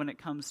particular, when it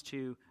comes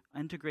to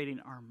integrating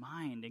our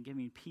mind and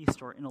giving peace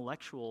to our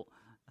intellectual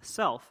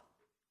self,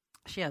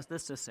 she has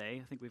this to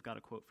say. I think we've got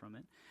a quote from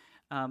it.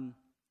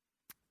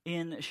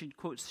 She's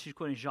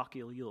quoting Jacques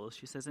Ellul.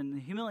 She says, in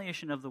the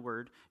humiliation of the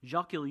word,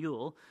 Jacques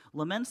Ellul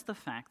laments the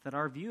fact that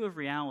our view of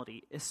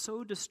reality is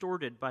so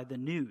distorted by the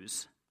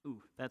news.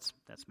 Ooh, that's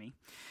me.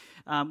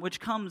 Which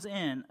comes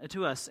in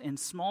to us in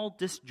small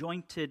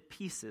disjointed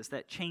pieces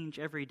that change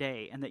every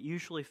day and that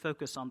usually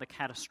focus on the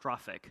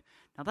catastrophic.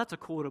 Now that's a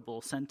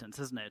quotable sentence,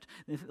 isn't it?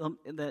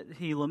 That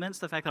he laments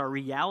the fact that our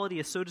reality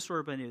is so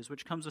distorted by news,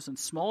 which comes to us in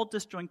small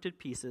disjointed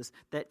pieces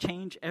that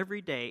change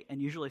every day and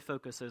usually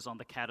focuses on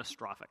the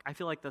catastrophic. I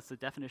feel like that's the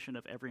definition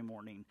of every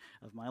morning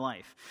of my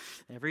life.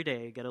 Every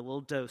day I get a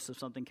little dose of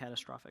something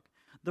catastrophic.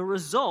 The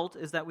result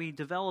is that we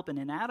develop an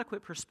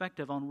inadequate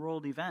perspective on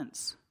world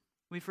events.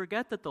 We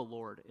forget that the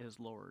Lord is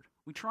Lord.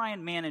 We try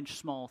and manage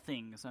small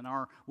things and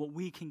what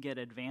we can get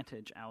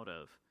advantage out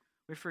of.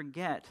 We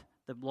forget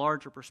the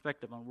larger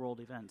perspective on world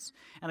events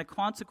and a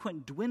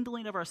consequent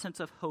dwindling of our sense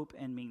of hope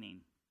and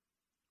meaning.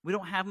 We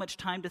don't have much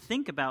time to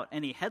think about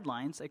any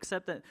headlines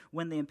except that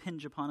when they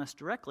impinge upon us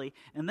directly,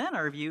 and then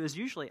our view is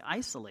usually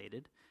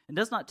isolated and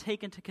does not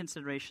take into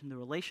consideration the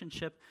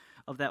relationship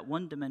of that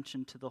one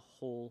dimension to the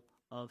whole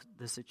of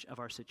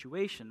our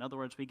situation. In other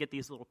words, we get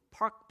these little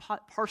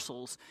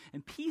parcels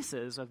and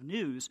pieces of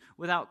news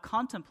without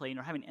contemplating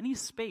or having any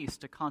space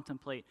to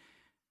contemplate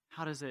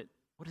what does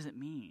it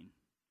mean?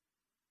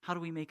 How do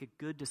we make a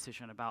good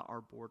decision about our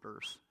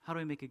borders? How do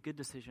we make a good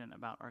decision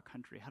about our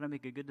country? How do we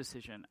make a good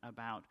decision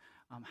about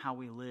how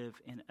we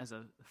live as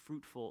a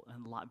fruitful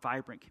and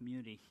vibrant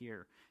community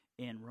here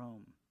in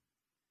Rome?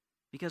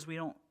 Because we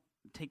don't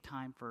take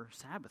time for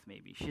Sabbath,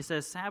 maybe. She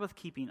says Sabbath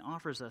keeping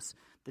offers us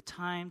the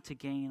time to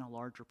gain a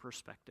larger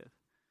perspective,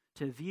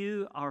 to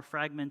view our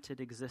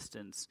fragmented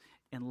existence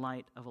in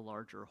light of a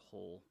larger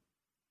whole.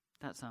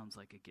 That sounds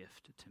like a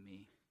gift to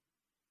me.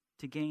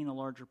 To gain a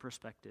larger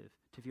perspective,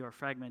 to view our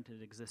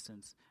fragmented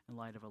existence in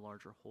light of a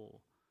larger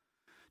whole.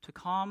 To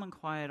calm and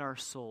quiet our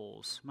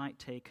souls might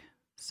take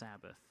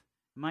Sabbath.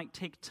 It might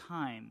take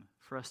time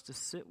for us to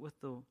sit with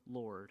the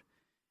Lord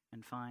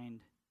and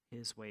find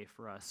His way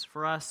for us.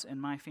 For us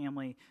and my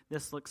family,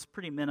 this looks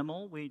pretty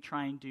minimal. We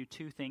try and do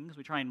two things.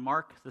 We try and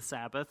mark the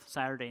Sabbath,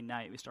 Saturday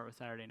night. We start with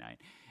Saturday night.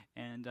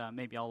 And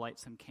maybe I'll light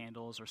some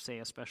candles or say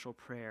a special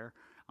prayer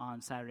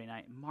on Saturday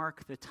night.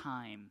 Mark the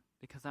time,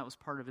 because that was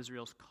part of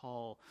Israel's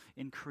call.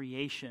 In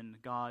creation,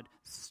 God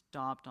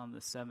stopped on the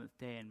seventh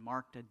day and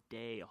marked a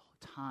day,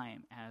 a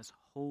time as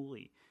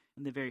holy.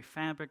 In the very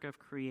fabric of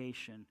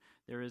creation,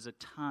 there is a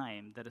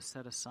time that is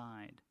set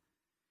aside.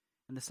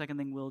 And the second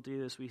thing we'll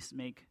do is we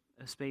make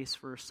a space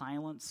for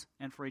silence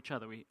and for each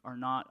other. We are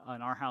not,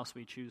 in our house,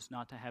 we choose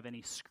not to have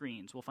any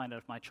screens. We'll find out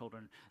if my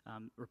children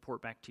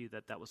report back to you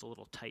that was a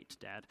little tight,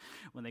 Dad,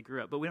 when they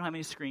grew up. But we don't have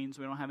any screens.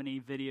 We don't have any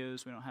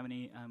videos. We don't have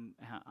any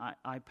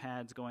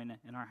iPads going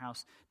in our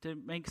house, to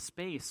make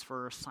space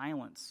for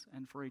silence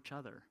and for each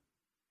other,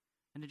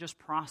 and to just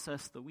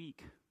process the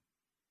week,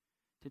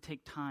 to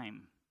take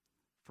time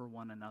for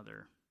one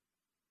another.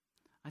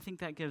 I think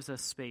that gives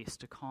us space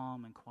to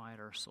calm and quiet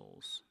our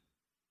souls.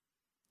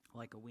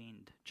 Like a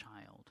weaned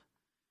child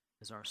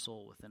is our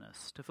soul within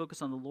us, to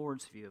focus on the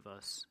Lord's view of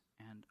us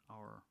and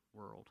our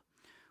world.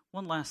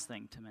 One last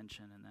thing to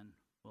mention, and then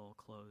we'll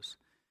close.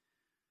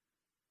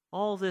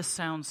 All this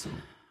sounds,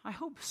 I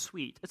hope,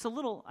 sweet.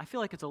 I feel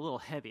like it's a little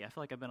heavy. I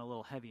feel like I've been a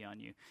little heavy on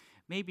you.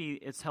 Maybe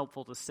it's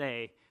helpful to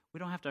say, we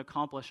don't have to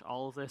accomplish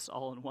all of this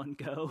all in one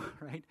go,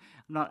 right?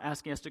 I'm not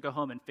asking us to go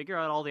home and figure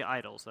out all the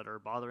idols that are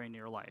bothering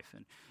your life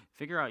and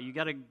figure out, you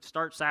got to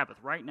start Sabbath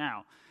right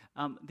now.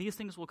 These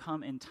things will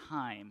come in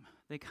time.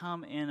 They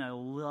come in a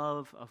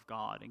love of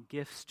God and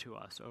gifts to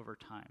us over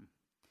time.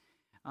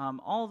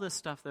 All this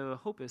stuff, though, I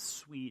hope is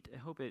sweet. I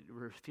hope it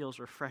feels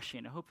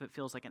refreshing. I hope it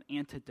feels like an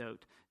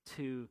antidote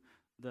to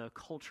the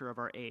culture of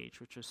our age,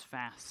 which is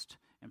fast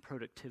and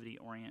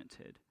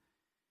productivity-oriented.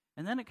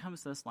 And then it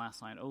comes to this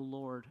last line,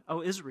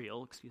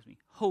 Israel,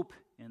 hope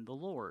in the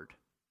Lord.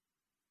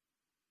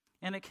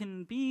 And it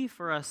can be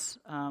for us,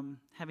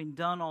 having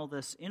done all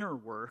this inner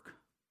work,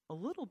 a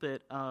little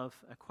bit of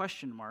a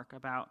question mark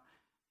about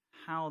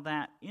how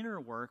that inner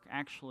work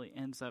actually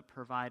ends up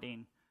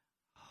providing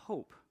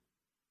hope.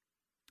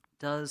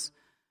 Does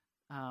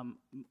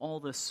all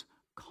this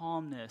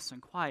calmness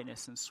and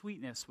quietness and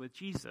sweetness with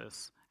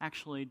Jesus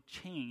actually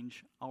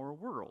change our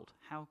world?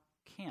 How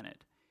can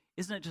it?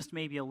 Isn't it just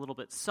maybe a little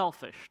bit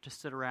selfish to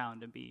sit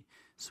around and be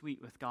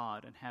sweet with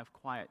God and have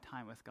quiet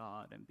time with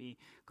God and be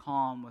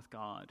calm with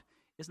God?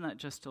 Isn't that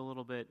just a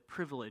little bit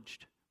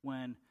privileged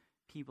when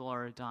people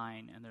are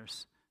dying and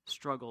there's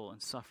struggle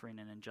and suffering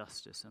and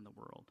injustice in the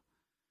world?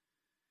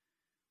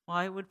 Well,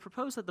 I would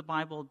propose that the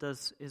Bible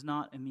is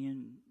not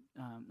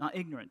not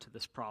ignorant to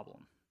this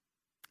problem.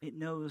 It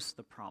knows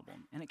the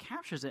problem, and it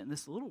captures it in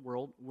this little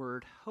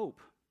word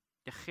hope.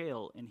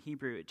 Dechel in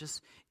Hebrew,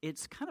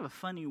 it's kind of a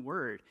funny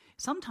word.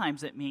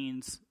 Sometimes it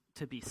means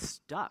to be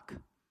stuck,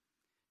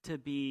 to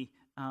be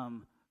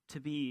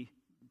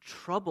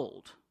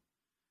troubled.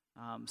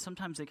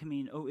 Sometimes it can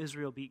mean,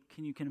 Israel,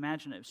 you can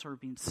imagine it sort of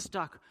being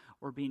stuck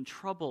or being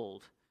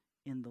troubled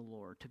in the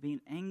Lord, to be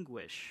in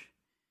anguish.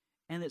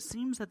 And it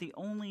seems that the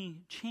only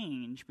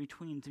change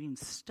between being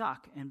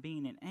stuck and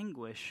being in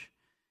anguish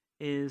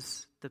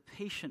is the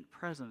patient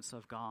presence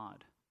of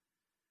God,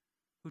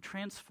 who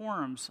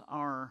transforms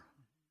our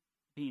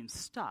being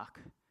stuck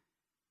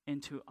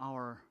into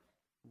our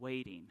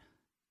waiting,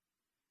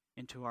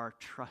 into our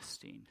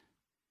trusting,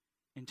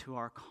 into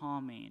our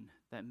calming,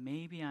 that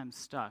maybe I'm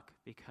stuck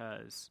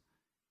because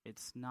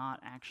it's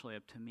not actually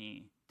up to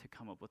me to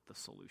come up with the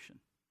solution.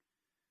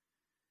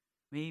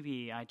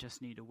 Maybe I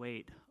just need to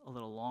wait a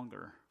little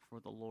longer for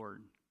the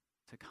Lord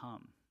to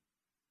come.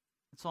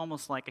 It's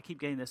almost like, I keep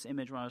getting this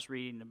image when I was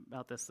reading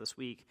about this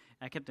week.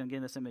 I kept on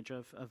getting this image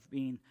of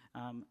being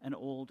an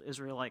old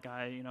Israelite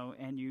guy,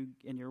 and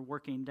you're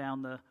working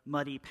down the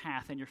muddy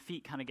path, and your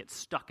feet kind of get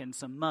stuck in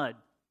some mud.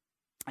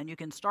 And you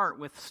can start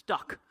with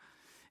stuck,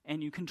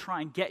 and you can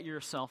try and get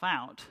yourself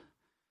out,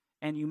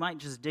 and you might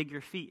just dig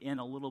your feet in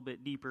a little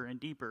bit deeper and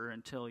deeper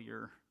until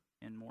you're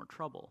in more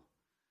trouble.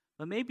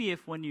 But maybe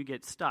if when you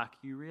get stuck,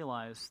 you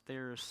realize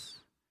there's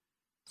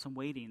some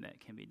waiting that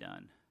can be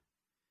done.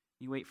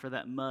 You wait for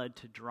that mud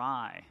to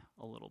dry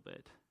a little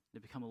bit, to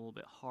become a little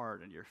bit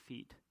hard on your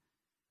feet,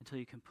 until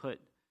you can put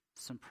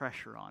some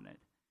pressure on it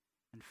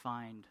and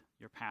find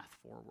your path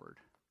forward.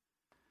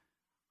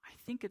 I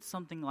think it's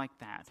something like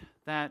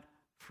that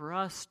for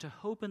us to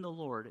hope in the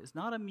Lord is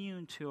not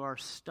immune to our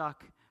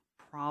stuck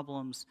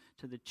problems,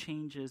 to the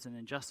changes and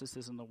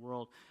injustices in the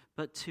world,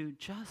 but to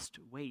just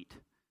wait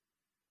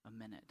a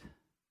minute,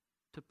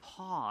 to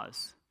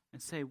pause and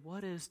say,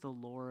 what is the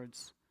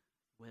Lord's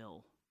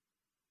will?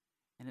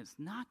 And it's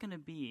not going to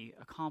be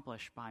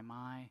accomplished by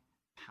my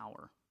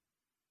power.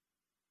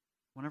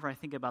 Whenever I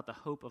think about the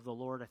hope of the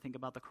Lord, I think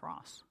about the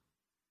cross,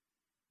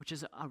 which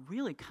is a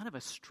really kind of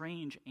a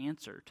strange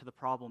answer to the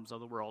problems of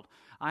the world.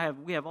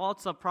 We have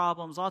lots of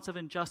problems, lots of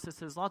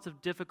injustices, lots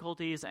of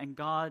difficulties, and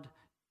God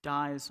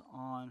dies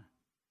on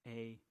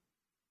a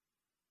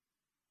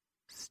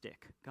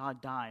stick. God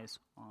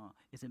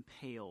is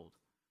impaled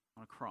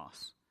on a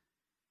cross,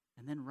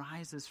 and then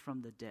rises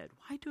from the dead.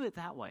 Why do it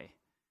that way?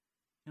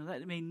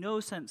 That made no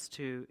sense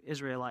to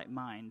Israelite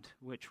mind,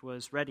 which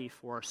was ready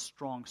for a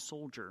strong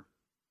soldier.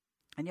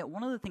 And yet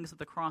one of the things that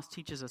the cross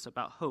teaches us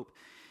about hope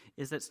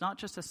is that it's not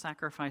just a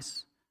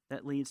sacrifice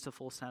that leads to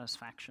full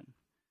satisfaction.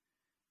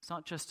 It's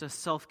not just a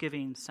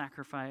self-giving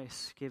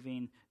sacrifice,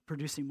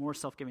 producing more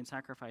self-giving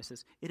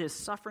sacrifices. It is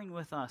suffering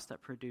with us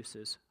that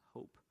produces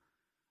hope.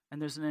 And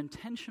there's an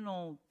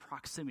intentional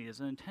proximity, there's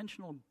an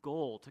intentional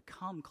goal to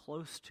come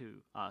close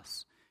to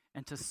us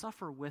and to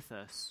suffer with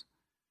us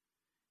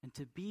and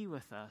to be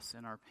with us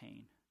in our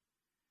pain.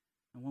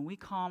 And when we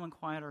calm and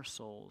quiet our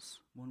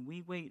souls, when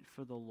we wait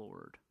for the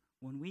Lord,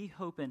 when we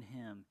hope in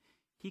Him,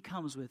 He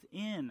comes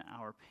within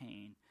our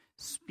pain,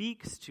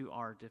 speaks to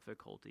our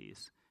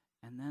difficulties,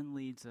 and then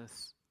leads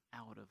us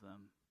out of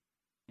them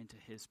into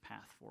His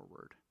path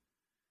forward.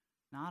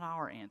 Not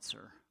our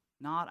answer,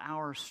 not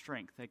our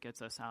strength that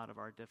gets us out of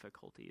our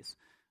difficulties.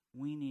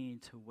 We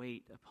need to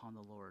wait upon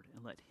the Lord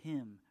and let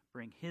Him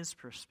bring His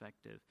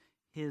perspective,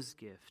 His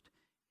gift,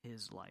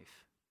 His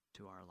life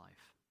to our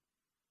life.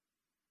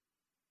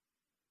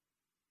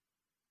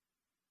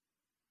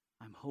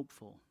 I'm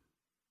hopeful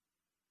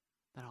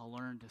that I'll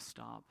learn to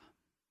stop.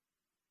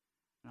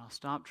 And I'll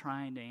stop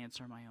trying to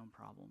answer my own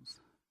problems.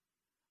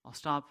 I'll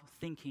stop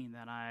thinking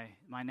that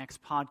my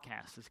next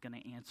podcast is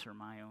going to answer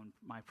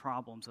my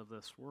problems of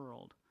this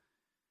world.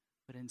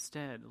 But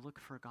instead, look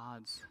for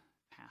God's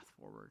path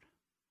forward.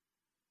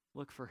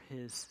 Look for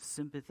His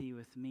sympathy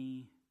with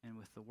me and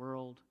with the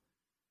world.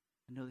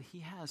 And know that He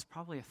has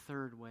probably a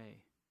third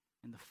way.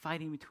 In the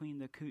fighting between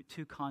the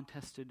two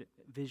contested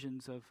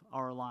visions of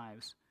our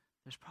lives,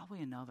 there's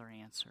probably another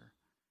answer.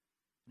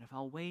 And if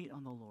I'll wait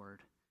on the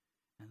Lord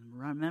and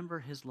remember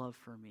His love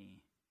for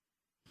me,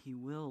 He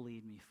will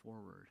lead me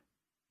forward.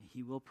 And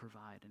He will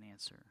provide an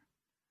answer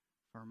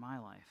for my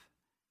life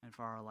and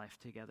for our life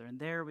together. And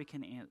there we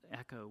can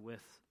echo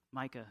with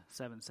Micah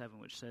 7:7,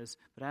 which says,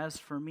 "But as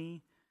for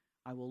me,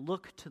 I will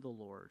look to the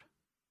Lord.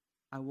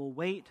 I will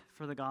wait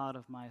for the God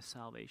of my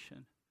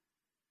salvation.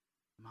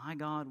 My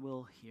God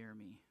will hear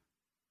me.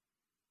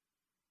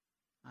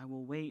 I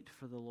will wait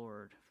for the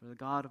Lord, for the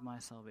God of my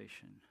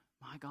salvation.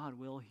 My God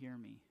will hear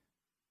me."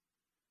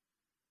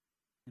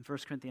 In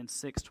 1 Corinthians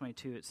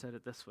 6:22, it said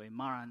it this way,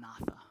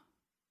 Maranatha,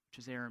 which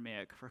is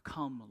Aramaic for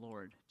 "Come,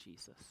 Lord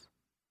Jesus."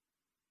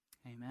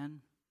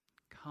 Amen.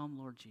 Come,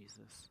 Lord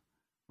Jesus.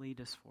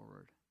 Lead us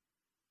forward,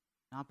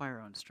 not by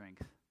our own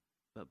strength,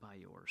 but by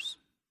yours.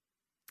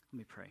 Let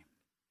me pray.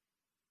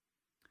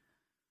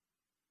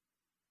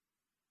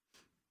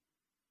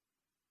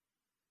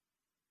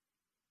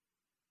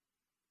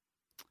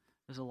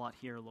 There's a lot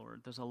here,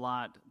 Lord. There's a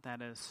lot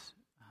that is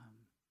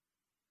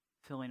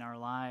filling our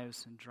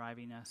lives and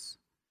driving us,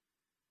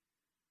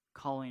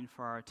 calling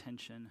for our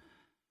attention.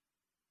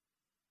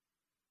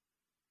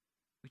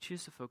 We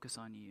choose to focus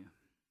on you.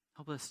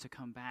 Help us to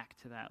come back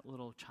to that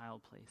little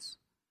child place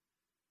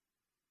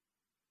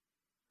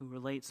who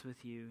relates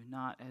with you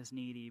not as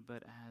needy,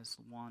 but as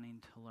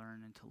wanting to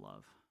learn and to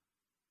love.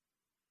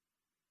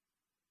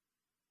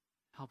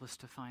 Help us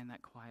to find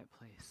that quiet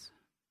place,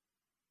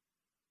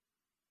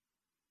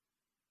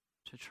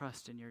 to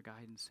trust in your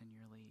guidance and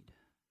your lead.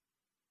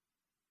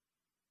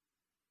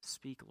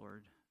 Speak,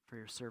 Lord, for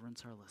your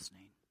servants are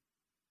listening.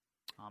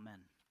 Amen.